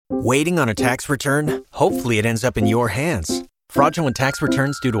Waiting on a tax return? Hopefully it ends up in your hands. Fraudulent tax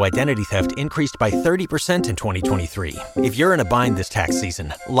returns due to identity theft increased by 30% in 2023. If you're in a bind this tax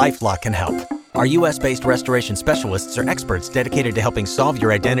season, LifeLock can help. Our U.S.-based restoration specialists are experts dedicated to helping solve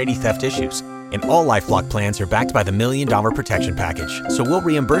your identity theft issues. And all LifeLock plans are backed by the $1 Million Protection Package. So we'll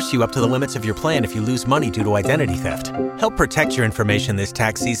reimburse you up to the limits of your plan if you lose money due to identity theft. Help protect your information this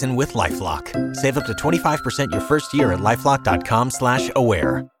tax season with LifeLock. Save up to 25% your first year at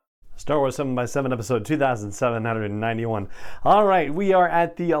LifeLock.com/aware. Star Wars 7x7, episode 2791. All right, we are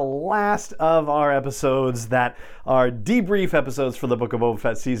at the last of our episodes that are debrief episodes for the Book of Boba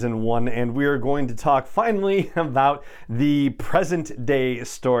Fett Season 1, and we are going to talk finally about the present day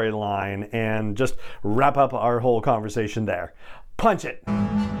storyline and just wrap up our whole conversation there. Punch it!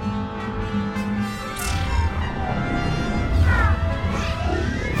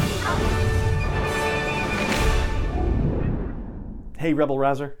 Hey Rebel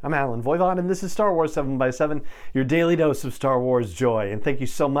Rouser, I'm Alan Voivod, and this is Star Wars 7x7, your daily dose of Star Wars joy, and thank you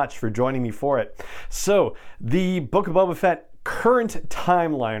so much for joining me for it. So, the Book of Boba Fett current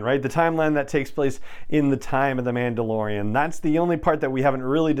timeline, right? The timeline that takes place in the time of The Mandalorian. That's the only part that we haven't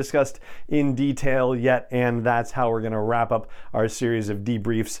really discussed in detail yet, and that's how we're going to wrap up our series of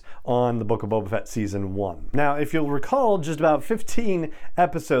debriefs on the Book of Boba Fett Season 1. Now, if you'll recall, just about 15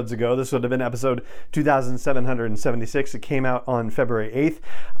 episodes ago, this would have been episode 2776, it came out on February 8th,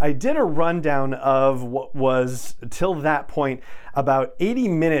 I did a rundown of what was, till that point, about 80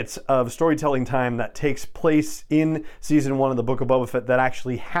 minutes of storytelling time that takes place in Season 1 of the Book of Boba Fett that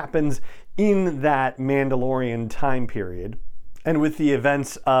actually happens in that Mandalorian time period. And with the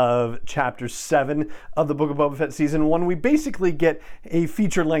events of Chapter 7 of the Book of Boba Fett Season 1, we basically get a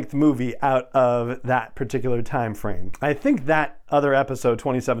feature-length movie out of that particular time frame. I think that other episode,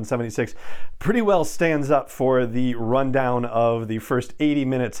 2776, pretty well stands up for the rundown of the first 80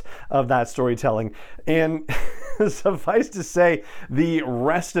 minutes of that storytelling. And suffice to say, the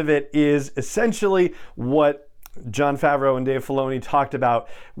rest of it is essentially what Jon Favreau and Dave Filoni talked about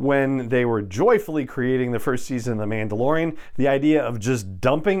when they were joyfully creating the first season of The Mandalorian, the idea of just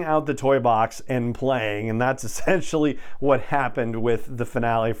dumping out the toy box and playing, and that's essentially what happened with the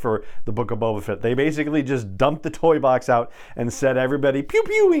finale for the Book of Boba Fett. They basically just dumped the toy box out and set everybody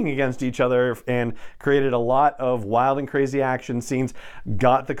pew-pewing against each other and created a lot of wild and crazy action scenes,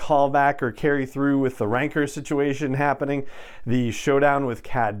 got the callback or carry through with the Rancor situation happening, the showdown with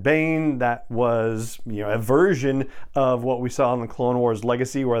Cad Bane, that was, a version of what we saw in the Clone Wars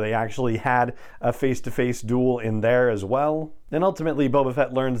Legacy, where they actually had a face-to-face duel in there as well. And ultimately, Boba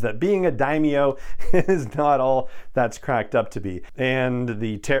Fett learns that being a daimyo is not all that's cracked up to be. And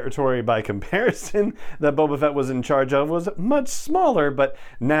the territory, by comparison, that Boba Fett was in charge of was much smaller, but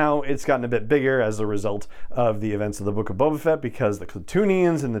now it's gotten a bit bigger as a result of the events of the Book of Boba Fett, because the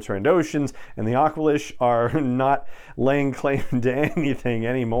Klatooinians and the Trandoshans and the Aqualish are not laying claim to anything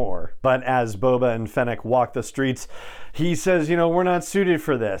anymore. But as Boba and Fennec walk the streets, he says, we're not suited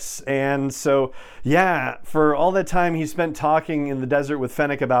for this. And so, for all that time he spent talking in the desert with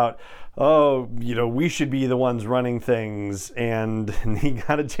Fennec about, we should be the ones running things, and he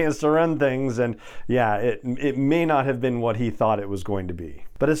got a chance to run things, and it may not have been what he thought it was going to be.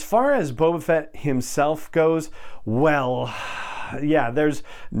 But as far as Boba Fett himself goes, there's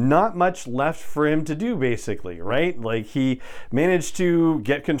not much left for him to do, basically, right? Like, he managed to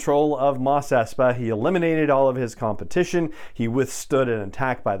get control of Mos Espa. He eliminated all of his competition. He withstood an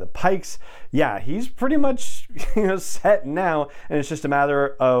attack by the Pikes. He's pretty much, set now, and it's just a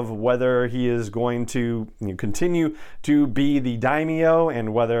matter of whether he is going to continue to be the daimyo,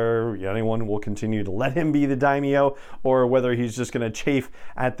 and whether anyone will continue to let him be the daimyo, or whether he's just going to chafe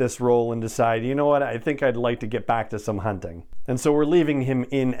at this role and decide, I think I'd like to get back to some hunting. And so we're leaving him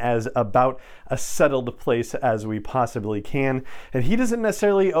in as about a settled place as we possibly can. And he doesn't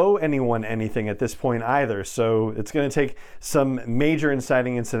necessarily owe anyone anything at this point either. So it's going to take some major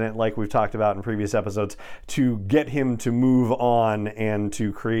inciting incident, like we've talked about in previous episodes, to get him to move on and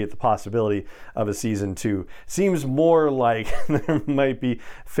to create the possibility of a season 2. Seems more like there might be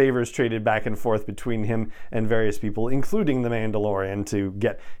favors traded back and forth between him and various people, including the Mandalorian, to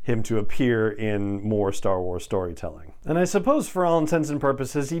get him to appear in more Star Wars storytelling. And I suppose for all intents and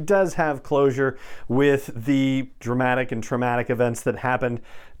purposes, he does have closure with the dramatic and traumatic events that happened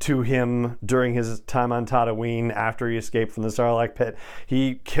to him during his time on Tatooine after he escaped from the Sarlacc pit.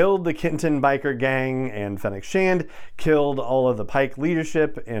 He killed the Kintan biker gang, and Fennec Shand killed all of the Pike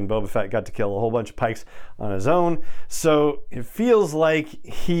leadership, and Boba Fett got to kill a whole bunch of Pikes on his own. So it feels like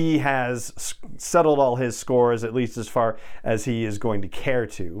he has settled all his scores, at least as far as he is going to care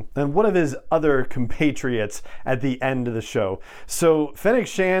to. And one of his other compatriots at the end end of the show. So Fennec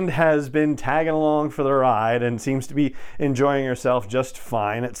Shand has been tagging along for the ride and seems to be enjoying herself just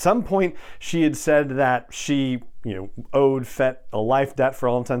fine. At some point, she had said that she owed Fett a life debt for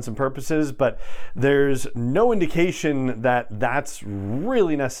all intents and purposes, but there's no indication that that's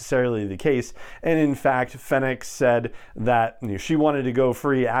really necessarily the case. And in fact, Fennec said that she wanted to go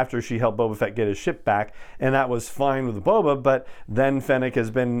free after she helped Boba Fett get his ship back, and that was fine with Boba, but then Fennec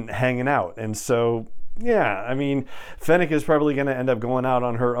has been hanging out. And so yeah, I mean, Fennec is probably going to end up going out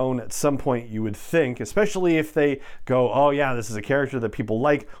on her own at some point, you would think, especially if they go, oh yeah, this is a character that people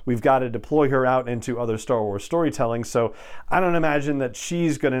like, we've got to deploy her out into other Star Wars storytelling. So I don't imagine that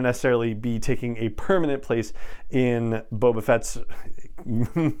she's going to necessarily be taking a permanent place in Boba Fett's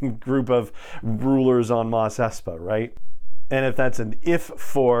group of rulers on Mos Espa, right? And if that's an if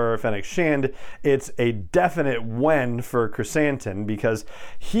for Fennec Shand, it's a definite when for Chrysanthemum, because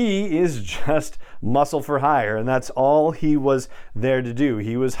he is just muscle for hire, and that's all he was there to do.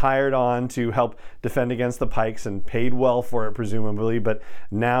 He was hired on to help defend against the Pikes and paid well for it, presumably, but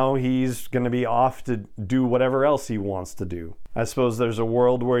now he's going to be off to do whatever else he wants to do. I suppose there's a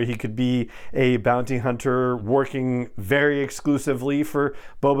world where he could be a bounty hunter working very exclusively for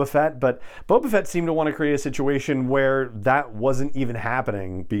Boba Fett, but Boba Fett seemed to want to create a situation where that wasn't even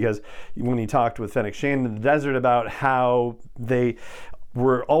happening, because when he talked with Fennec Shand in the desert about how they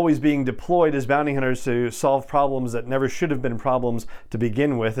were always being deployed as bounty hunters to solve problems that never should have been problems to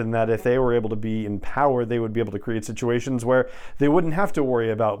begin with, and that if they were able to be empowered, they would be able to create situations where they wouldn't have to worry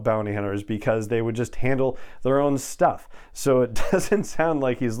about bounty hunters because they would just handle their own stuff. So it doesn't sound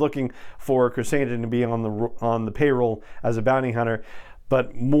like he's looking for Chrysanthemum to be on the payroll as a bounty hunter,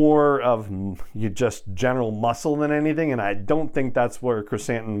 but more of just general muscle than anything. And I don't think that's where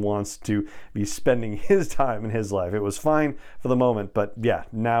Chrysanthemum wants to be spending his time in his life. It was fine for the moment, but yeah,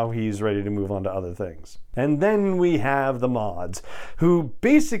 now he's ready to move on to other things. And then we have the mods, who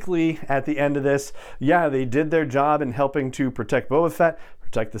basically at the end of this, yeah, they did their job in helping to protect Boba Fett,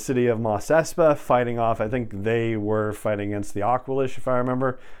 protect the city of Mos Espa, fighting off, I think they were fighting against the Aqualish, if I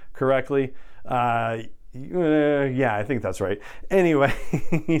remember correctly. Yeah, I think that's right. Anyway,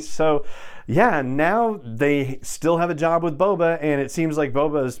 so yeah, now they still have a job with Boba, and it seems like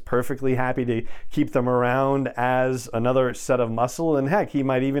Boba is perfectly happy to keep them around as another set of muscle, and heck, he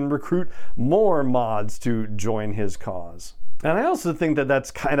might even recruit more mods to join his cause. And I also think that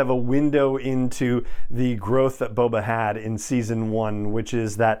that's kind of a window into the growth that Boba had in season 1, which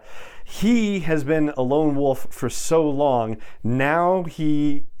is that he has been a lone wolf for so long. Now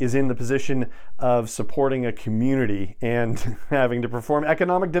he is in the position of supporting a community and having to perform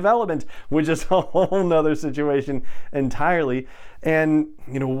economic development, which is a whole nother situation entirely. And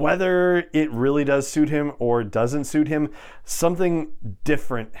whether it really does suit him or doesn't suit him, something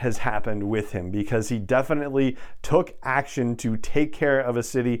different has happened with him, because he definitely took action to take care of a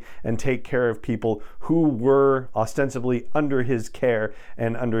city and take care of people who were ostensibly under his care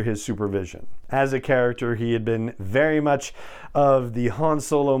and under his supervision. As a character, he had been very much of the Han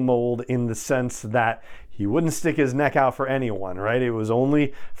Solo mold, in the sense that he wouldn't stick his neck out for anyone, right? It was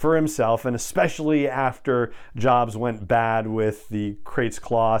only for himself, and especially after jobs went bad with the Krait's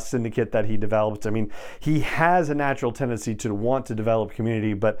Claw syndicate that he developed. I mean, he has a natural tendency to want to develop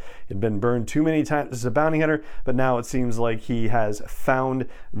community, but it had been burned too many times as a bounty hunter, but now it seems like he has found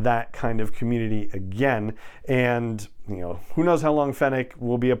that kind of community again. And who knows how long Fennec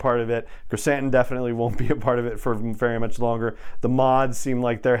will be a part of it. Chrysanthemum definitely won't be a part of it for very much longer. The mods seem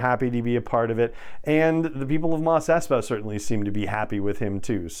like they're happy to be a part of it. And the people of Mos Espa certainly seem to be happy with him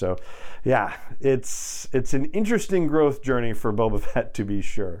too. So yeah, it's an interesting growth journey for Boba Fett, to be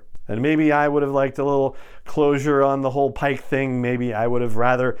sure. And maybe I would have liked a little closure on the whole Pike thing. Maybe I would have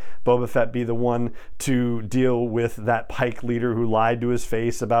rather Boba Fett be the one to deal with that Pike leader who lied to his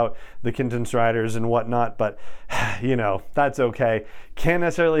face about the Quinton's Riders and whatnot. But, that's okay. Can't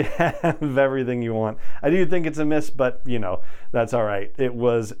necessarily have everything you want. I do think it's a miss, but, that's all right. It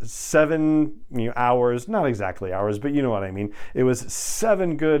was 7 hours, not exactly hours, but you know what I mean. It was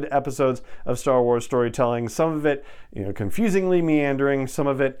 7 good episodes of Star Wars storytelling. Some of it, confusingly meandering. Some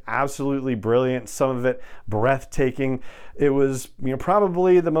of it absolutely brilliant. Some of it breathtaking. It was,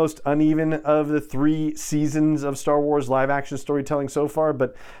 probably the most uneven of the 3 seasons of Star Wars live action storytelling so far,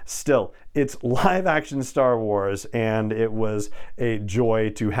 but still, it's live action Star Wars, and it was a joy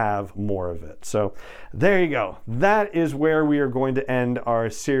to have more of it. So there you go. That is where we are going to end our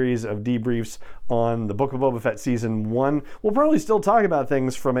series of debriefs on the Book of Boba Fett Season 1. We'll probably still talk about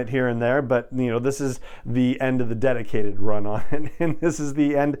things from it here and there, but this is the end of the dedicated run on it, and this is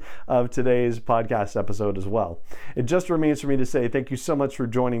the end of today's podcast episode as well. It just remains for me to say thank you so much for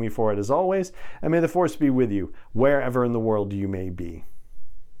joining me for it as always, and may the Force be with you wherever in the world you may be.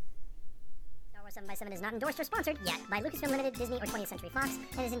 7x7 is not endorsed or sponsored yet by Lucasfilm Limited, Disney, or 20th Century Fox,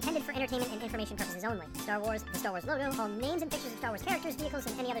 and is intended for entertainment and information purposes only. Star Wars, the Star Wars logo, all names and pictures of Star Wars characters, vehicles,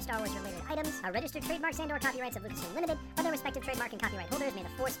 and any other Star Wars related items are registered trademarks and/or copyrights of Lucasfilm Limited, or their respective trademark and copyright holders. May the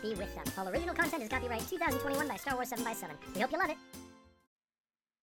Force be with them. All original content is copyright 2021 by Star Wars 7x7. We hope you love it.